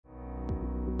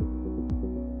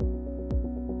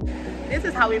This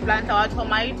is how we plant our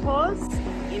tomatoes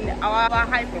in our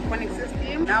hydroponic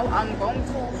system. Now I'm going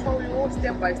to show you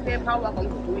step by step how we're going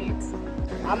to do it.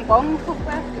 I'm going to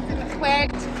first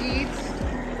disinfect it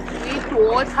with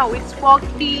water, with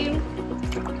sparkling.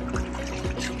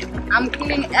 I'm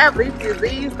killing every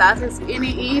disease that is in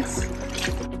it.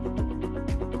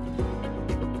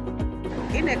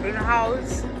 In a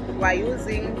greenhouse, we are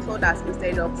using sawdust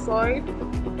instead of soil,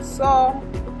 so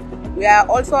we are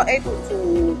also able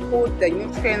to put the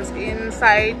nutrients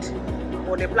inside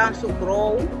for the plants to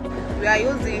grow. We are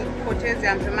using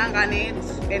potassium, permanganate,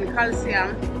 and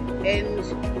calcium, and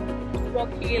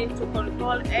sparkle to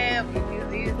control every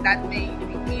disease that may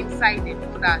be inside the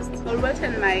sawdust. I'll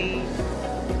weten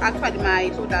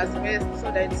my sawdust first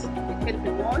so that it can be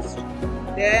washed.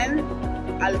 Then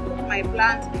I'll put my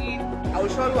plant in. I will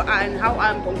show you how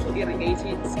I'm going to irrigate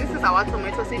it. This is our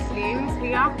tomato seedlings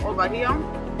here, over here.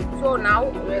 So now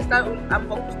I'm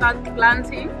going to start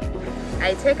planting.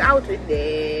 I take out with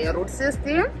the root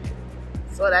system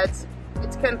so that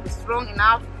it can be strong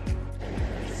enough.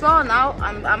 So now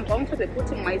I'm going to be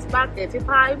putting my spaghetti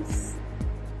pipes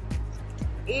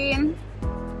in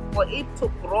for it to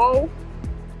grow.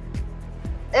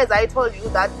 As I told you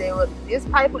that this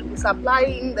pipe will be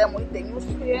supplying them with the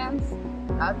nutrients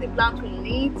that the plant will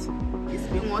need. It's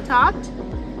being watered.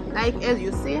 Like as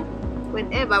you see,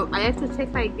 whenever I have to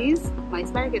check like this, my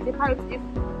spaghetti pipes, if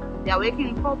they are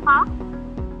working proper,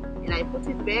 and I put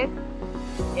it back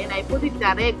and I put it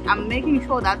direct. I'm making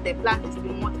sure that the plant is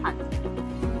being watered.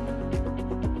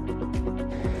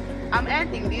 I'm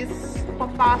adding this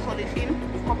copper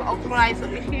solution, copper oxide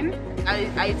solution.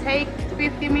 I take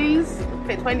 50 ml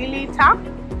per 20 liter.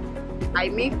 I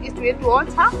mix it with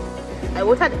water.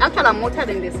 I'm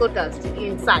watering the sawdust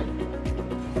inside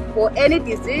for any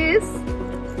disease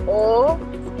or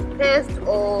pest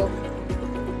or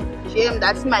germ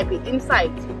that might be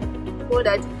inside, so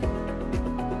that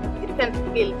it can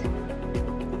be killed,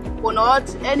 for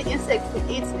not any insects to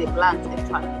eat the plant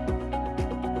actually.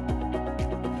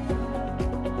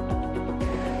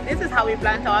 This is how we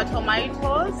plant our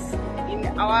tomatoes in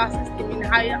our system, in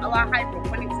our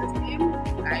hydroponic system,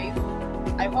 guys.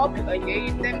 I hope you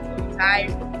enjoyed them for the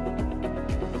time.